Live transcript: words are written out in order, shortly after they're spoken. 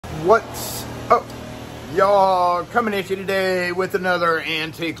What's up, y'all? Coming at you today with another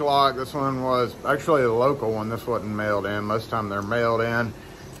antique lock. This one was actually a local one. This wasn't mailed in. Most of the time they're mailed in.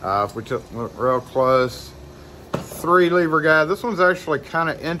 If we look real close, 3 lever guide. This one's actually kind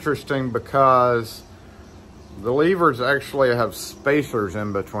of interesting because the levers actually have spacers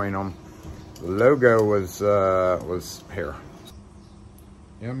in between them. The logo was here.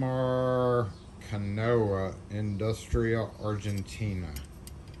 MR Canoa Industrial Argentina.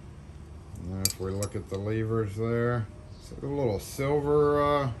 And then if we look at the levers there, so a little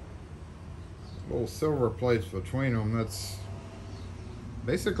silver plates between them. That's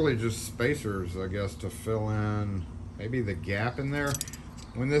basically just spacers, I guess, to fill in maybe the gap in there.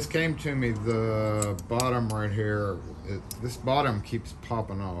 When this came to me, the bottom right here, this bottom keeps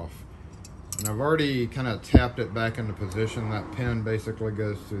popping off. And I've already kind of tapped it back into position. That pin basically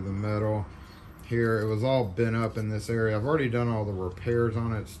goes through the middle. Here, it was all bent up in this area. I've already done all the repairs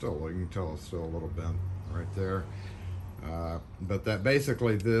on it. Still, you can tell it's still a little bent right there. But that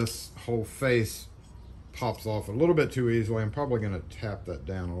basically, this whole face pops off a little bit too easily. I'm probably going to tap that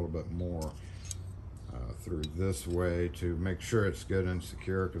down a little bit more through this way to make sure it's good and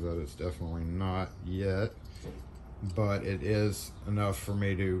secure, because that is definitely not yet. But it is enough for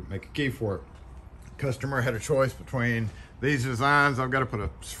me to make a key for it. Customer had a choice between these designs. I've got to put a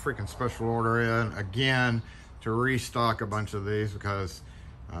freaking special order in again to restock a bunch of these, because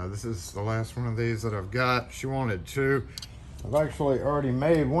this is the last one of these that I've got. She wanted 2. I've actually already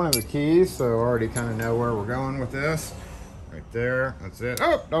made one of the keys, so I already kind of know where we're going with this. Right there, that's it.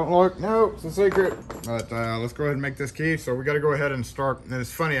 Oh, don't look, no, it's a secret. But let's go ahead and make this key. So we got to go ahead and start. And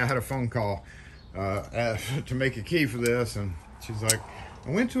it's funny, I had a phone call to make a key for this, and she's like, I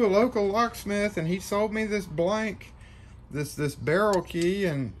went to a local locksmith and he sold me this blank, this barrel key,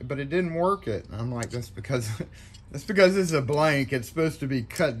 but it didn't work it. And I'm like, that's because this is a blank. It's supposed to be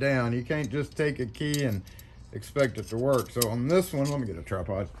cut down. You can't just take a key and expect it to work. So on this one, let me get a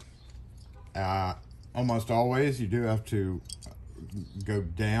tripod. Almost always you do have to go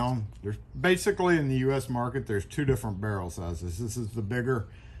down. There's basically, in the US market, there's 2 different barrel sizes. This is the bigger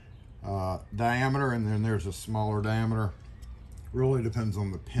diameter, and then there's a smaller diameter. Really depends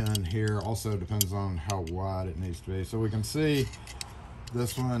on the pin here. Also depends on how wide it needs to be. So we can see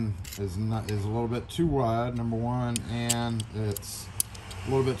this one is a little bit too wide, number one, and it's a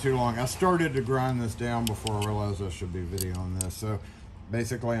little bit too long. I started to grind this down before I realized I should be videoing this. So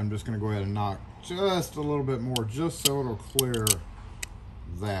basically, I'm just going to go ahead and knock just a little bit more, just so it'll clear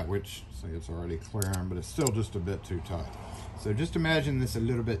that, which, see, it's already clearing, but it's still just a bit too tight. So just imagine this a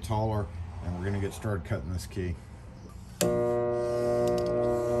little bit taller, and we're going to get started cutting this key.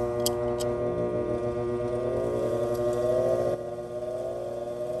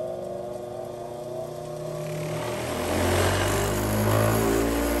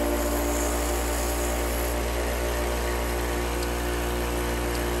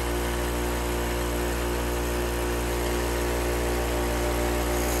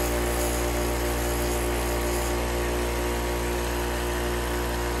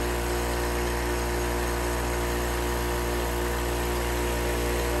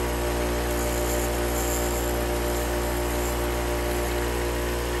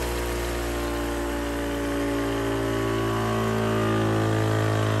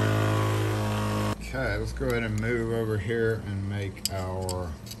 Okay, let's go ahead and move over here and make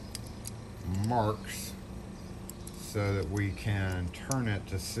our marks so that we can turn it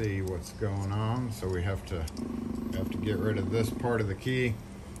to see what's going on. So we have to get rid of this part of the key.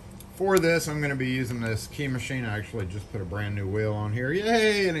 For this, I'm going to be using this key machine. I actually just put a brand new wheel on here.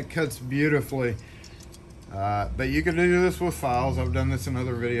 Yay! And it cuts beautifully. But you can do this with files. I've done this in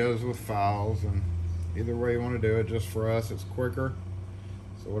other videos with files, and either way you want to do it, just for us, it's quicker.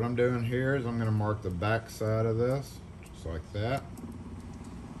 So what I'm doing here is I'm going to mark the back side of this, just like that,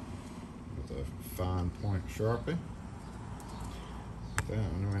 with a fine point Sharpie.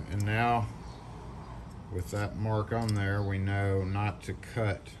 And now, with that mark on there, we know not to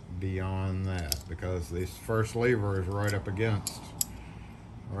cut beyond that, because this first lever is right up against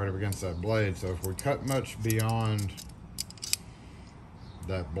that blade. So if we cut much beyond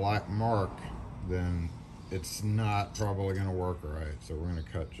that black mark, then it's not probably going to work right. So we're going to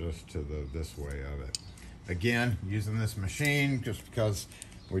cut just to this way of it. Again, using this machine just because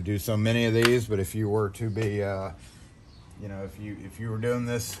we do so many of these. But if you were to be, you know, if you were doing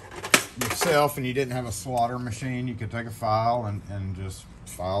this yourself and you didn't have a slaughter machine, you could take a file and just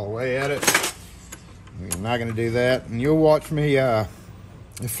file away at it. We're not going to do that. And you'll watch me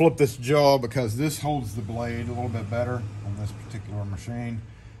flip this jaw, because this holds the blade a little bit better on this particular machine.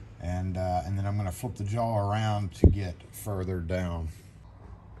 And then I'm going to flip the jaw around to get further down.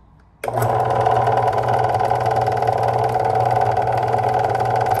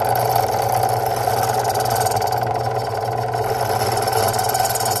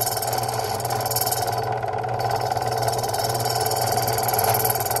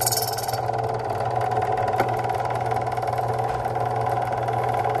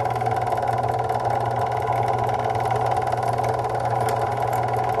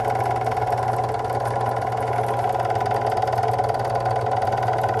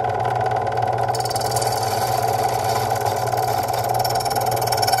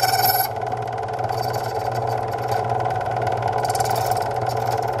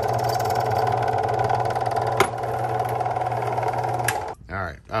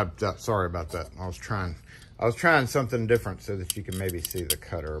 Sorry about that. I was trying something different so that you can maybe see the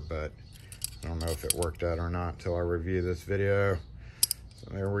cutter, but I don't know if it worked out or not until I review this video. So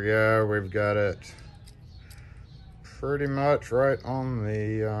there we go. We've got it pretty much right on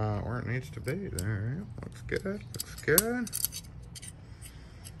the where it needs to be. There, looks good. Looks good.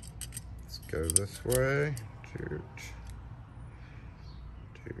 Let's go this way.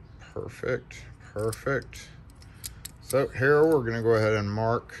 Perfect. Perfect. So here we're gonna go ahead and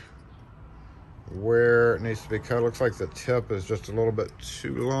mark where it needs to be cut. Looks like the tip is just a little bit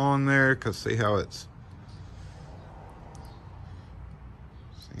too long there, because see how it's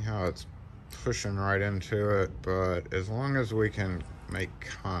pushing right into it. But as long as we can make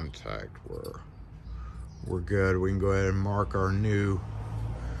contact, we're good. We can go ahead and mark our new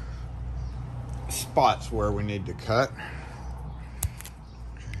spots where we need to cut.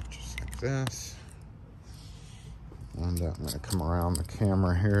 Okay, just like this. And I'm going to come around the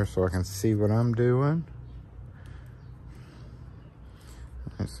camera here so I can see what I'm doing.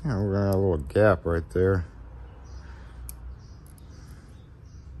 I see we're going to have a little gap right there.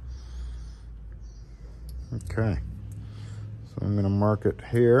 Okay, so I'm going to mark it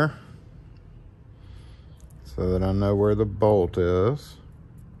here so that I know where the bolt is.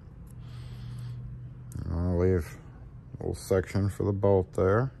 And I'll leave a little section for the bolt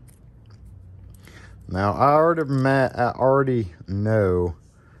there. Now, I already know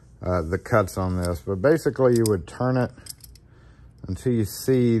the cuts on this, but basically you would turn it until you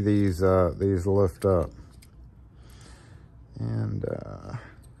see these lift up. And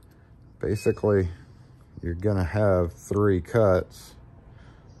basically you're gonna have 3 cuts.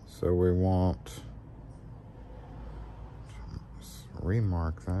 So we want, let's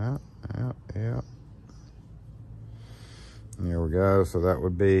remark that. Yep. And there we go. So that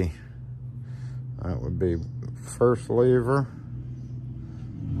would be first lever.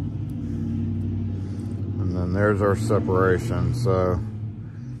 And then there's our separation. So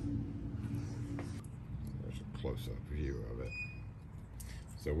there's a close-up view of it.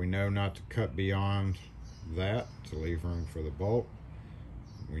 So we know not to cut beyond that to leave room for the bolt.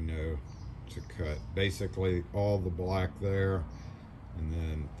 We know to cut basically all the black there, and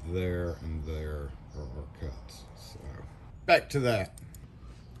then there and there are our cuts. So back to that.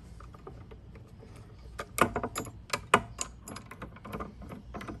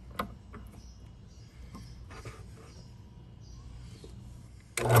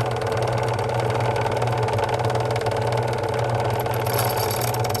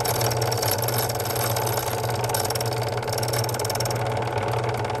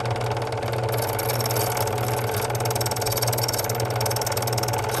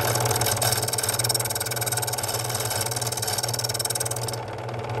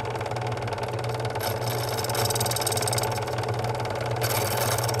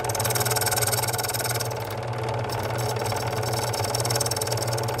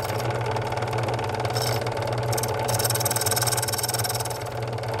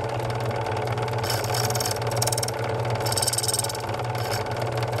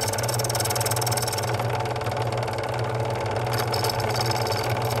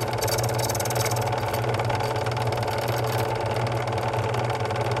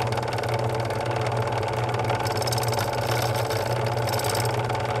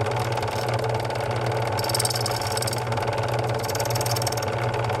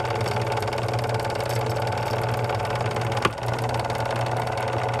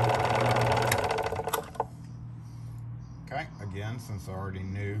 Again, since I already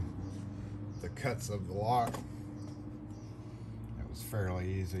knew the cuts of the lock, it was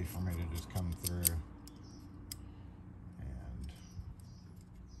fairly easy for me to just come through and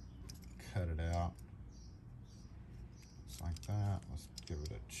cut it out just like that. Let's give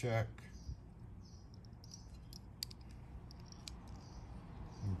it a check.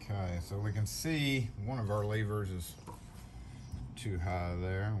 Okay, so we can see one of our levers is too high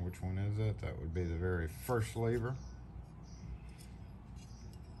there. Which one is it? That would be the very first lever.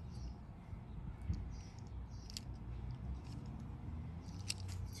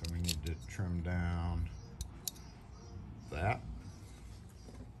 So we need to trim down that.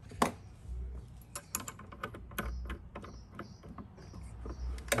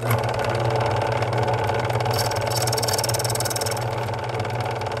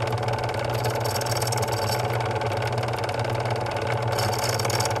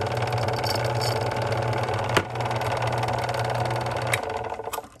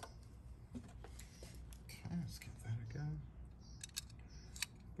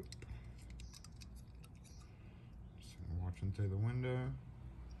 Through the window.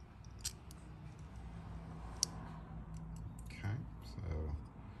 Okay, so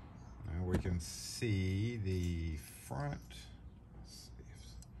can see the front.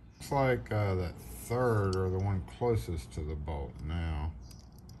 Looks like that third, or the one closest to the bolt now,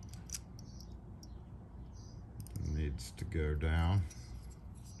 needs to go down.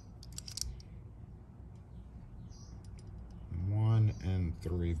 1 and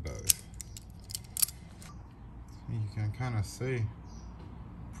 3 both. You can kind of see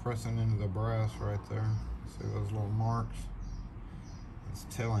pressing into the brass right there. See those little marks? It's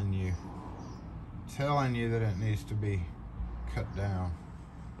telling you that it needs to be cut down.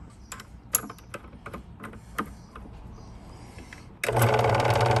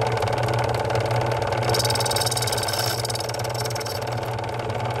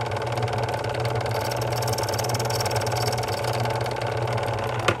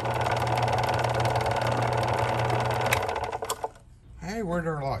 Hey, where'd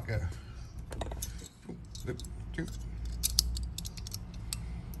our lock go?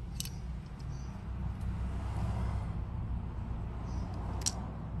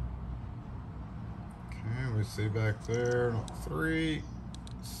 Okay, we see back there, 3,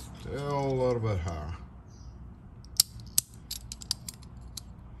 still a little bit high.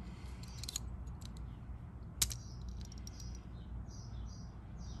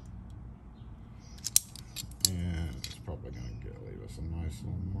 And it's probably going to leave us a nice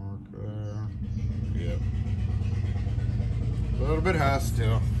little mark there. Yep. A little bit high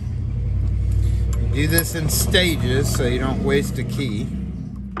still. Do this in stages so you don't waste a key.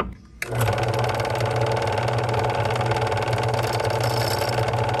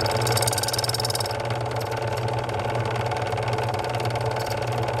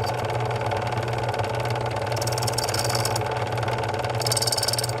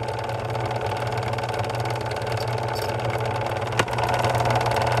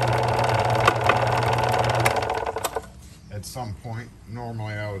 At some point,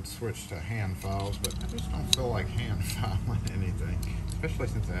 normally I would switch to hand files, but I just don't feel like hand filing anything, especially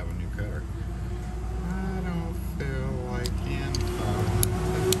since I have a new cutter. I don't feel like hand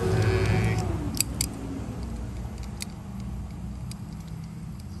filing today.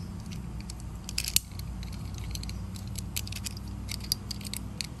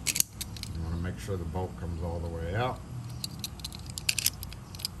 You want to make sure the bolt comes all the way out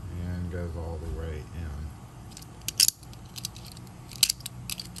and goes all the way in.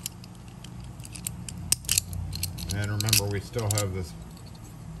 And remember, we still have this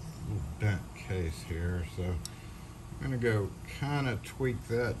little bent case here, so I'm going to go kind of tweak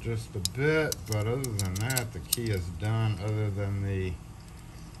that just a bit, but other than that, the key is done, other than the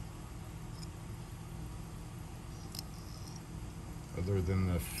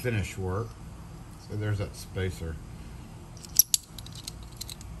finish work. So there's that spacer.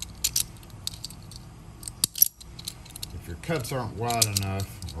 If your cuts aren't wide enough,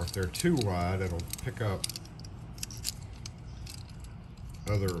 or if they're too wide, it'll pick up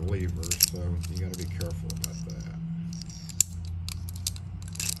other levers, so you got to be careful about that.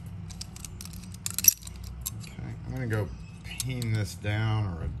 Okay, I'm going to go peen this down,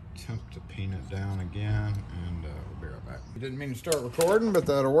 or attempt to peen it down again, and we'll be right back. I didn't mean to start recording, but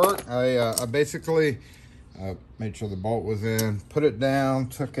that'll work. I basically made sure the bolt was in, put it down,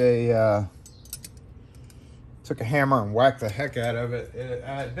 took a hammer and whacked the heck out of it.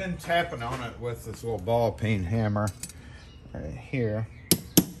 I had been tapping on it with this little ball peen hammer right here.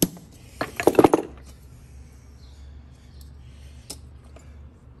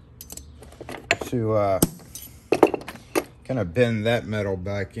 To kind of bend that metal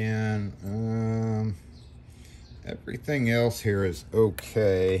back in. Everything else here is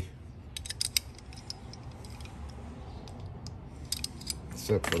okay,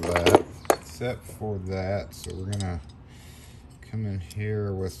 except for that. So we're gonna come in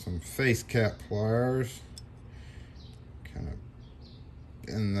here with some face cap pliers, kind of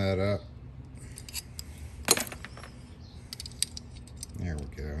bend that up. There we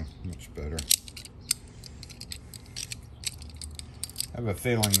go, much better. I have a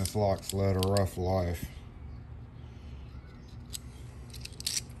feeling this lock's led a rough life.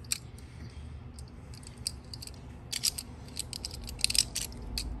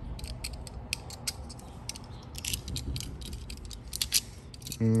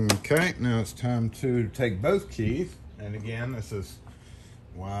 Okay, now it's time to take both keys. And again, this is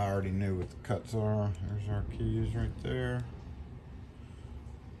why I already knew what the cuts are. There's our keys right there.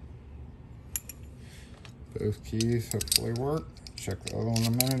 Both keys hopefully work. Check the other one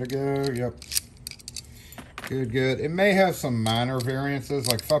a minute ago. Yep. Good. It may have some minor variances.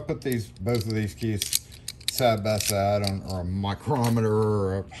 Like if I put both of these keys side by side or a micrometer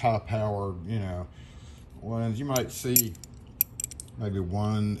or a high powered, ones, you might see Maybe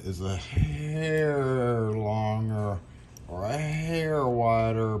one is a hair longer or a hair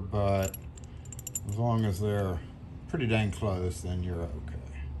wider, but as long as they're pretty dang close, then you're okay.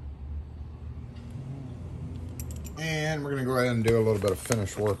 And we're gonna go ahead and do a little bit of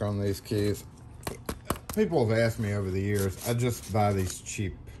finish work on these keys. People have asked me over the years, I just buy these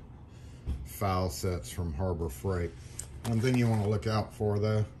cheap file sets from Harbor Freight. One thing you want to look out for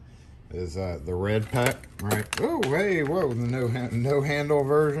though is the red pack, right? Oh, hey, whoa, the no handle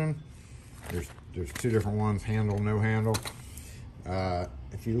version. There's two different ones, handle, no handle.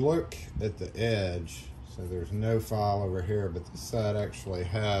 If you look at the edge, so there's no file over here, but this side actually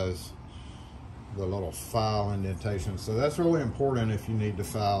has the little file indentation. So that's really important if you need to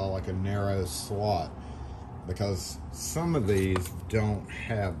file like a narrow slot, because some of these don't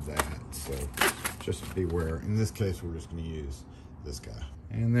have that. So just beware. In this case, we're just going to use this guy.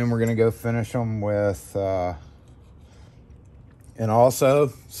 And then we're going to go finish them with, and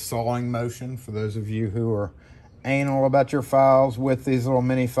also sawing motion for those of you who are anal about your files with these little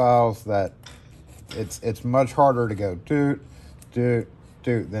mini files, that it's much harder to go doot, doot,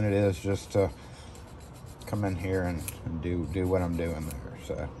 doot than it is just to come in here and do what I'm doing there.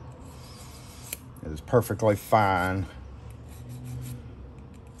 So it is perfectly fine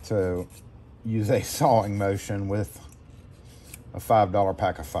to use a sawing motion with a $5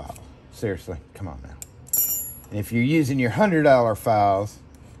 pack of files. Seriously, come on now. And if you're using your $100 files,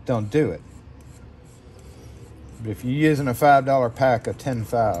 don't do it. But if you're using a $5 pack of 10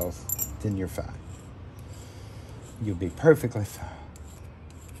 files, then you're fine. You'll be perfectly fine.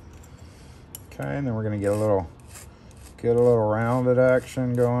 Okay, and then we're gonna get a little rounded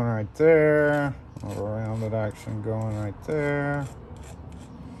action going right there. A little rounded action going right there.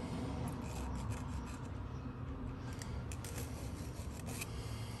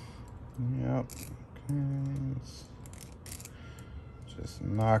 Yep. Okay. Just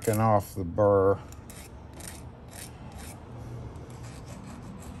knocking off the burr.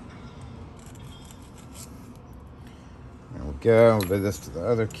 There we go. We'll do this to the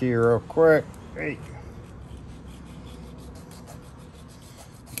other key real quick. Hey.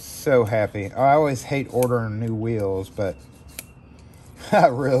 I'm so happy. I always hate ordering new wheels, but I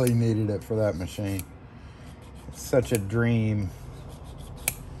really needed it for that machine. It's such a dream.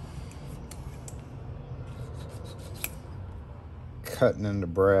 Cutting into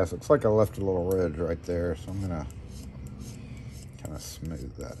brass. Looks like I left a little ridge right there, so I'm gonna kind of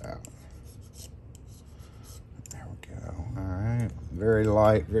smooth that out. There we go. All right, very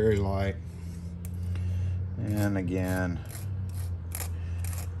light, very light. And again,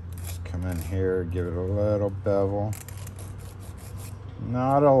 just come in here, give it a little bevel.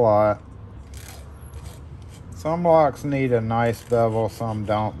 Not a lot. Some locks need a nice bevel, some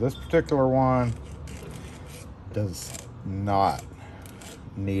don't. This particular one does not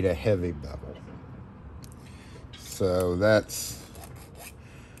need a heavy bevel. So that's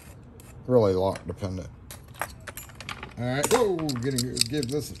really lock dependent. All right, whoa, give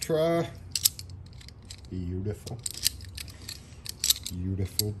this a try. Beautiful.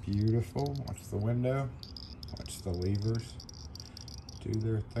 Beautiful, beautiful. Watch the window. Watch the levers do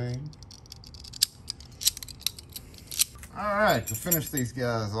their thing. All right, to finish these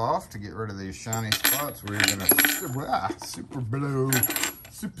guys off, to get rid of these shiny spots, we're gonna super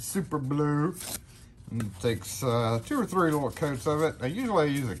blue. And it takes 2 or 3 little coats of it. I usually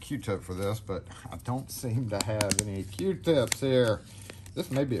use a Q-tip for this, but I don't seem to have any Q-tips here.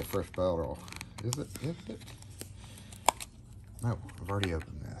 This may be a fresh bottle. Is it? Is it? No, I've already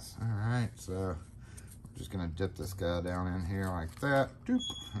opened this. All right, so I'm just gonna dip this guy down in here like that. Doop.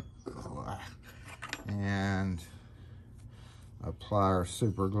 And apply our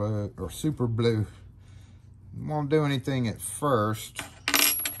super glue or super blue. Won't do anything at first,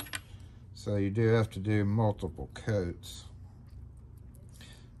 so you do have to do multiple coats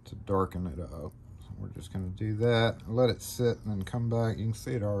to darken it up. So we're just going to do that, let it sit, and then come back. You can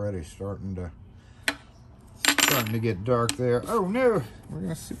see it already starting to get dark there. Oh no, we're going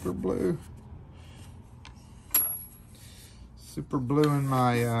to super blue in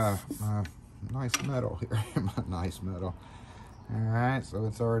my my nice metal here. My nice metal. All right, so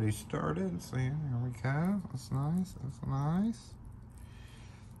it's already started. So here we go. That's nice. That's nice.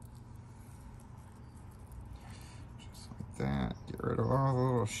 Just like that. Get rid of all the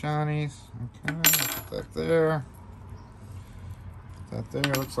little shinies. Okay, put that there. Put that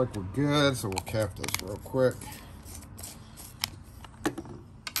there. Looks like we're good. So we'll cap this real quick.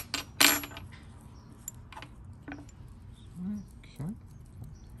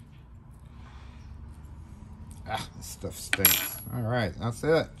 Ah, this stuff stinks. All right, that's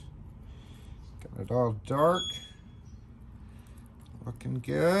it. Got it all dark. Looking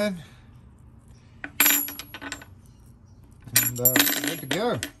good. And good to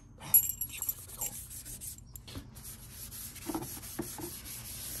go.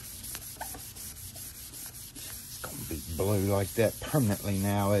 It's gonna be blue like that permanently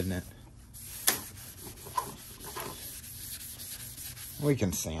now, isn't it? We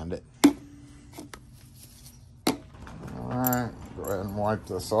can sand it. All right, go ahead and wipe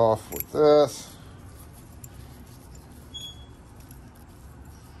this off with this.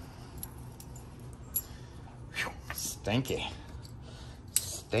 Whew, stinky.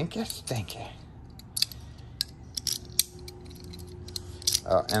 Stinky, stinky.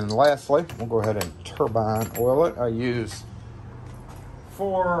 And lastly, we'll go ahead and turbine oil it. I use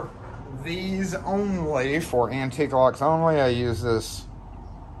for these only, for antique locks only, I use this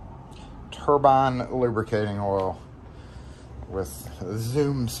turbine lubricating oil with a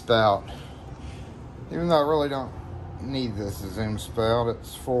zoom spout. Even though I really don't need this zoom spout,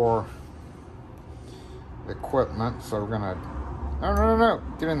 it's for equipment. So we're gonna, no,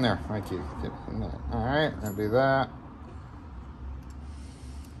 get in there. Thank you. Get in there. All right, I'll do that.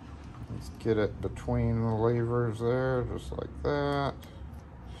 Let's get it between the levers there, just like that.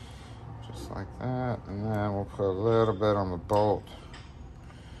 Just like that. And then we'll put a little bit on the bolt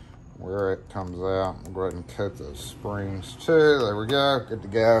where it comes out. We'll go ahead and cut those springs too. There we go, good to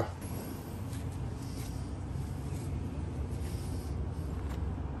go.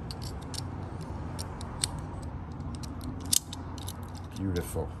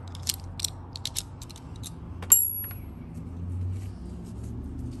 Beautiful.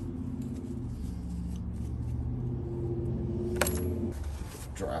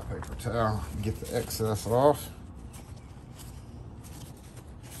 Dry paper towel, get the excess off.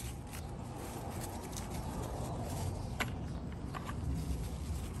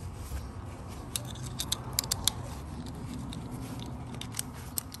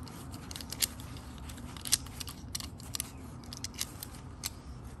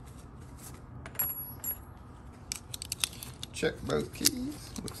 Check both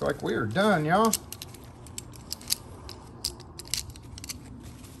keys. Looks like we are done, y'all.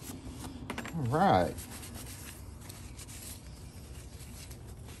 All right.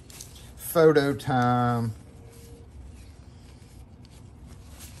 Photo time.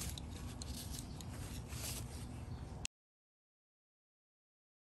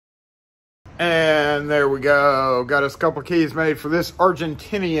 And there we go. Got us a couple keys made for this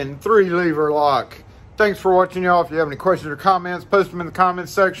Argentinian 3-lever lock. Thanks for watching, y'all. If you have any questions or comments, post them in the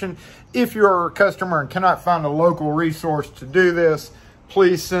comments section. If you are a customer and cannot find a local resource to do this,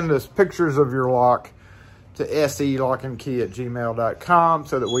 please send us pictures of your lock to selockandkey@gmail.com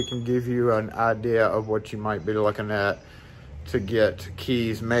so that we can give you an idea of what you might be looking at to get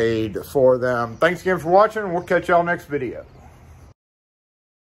keys made for them. Thanks again for watching, and we'll catch y'all next video.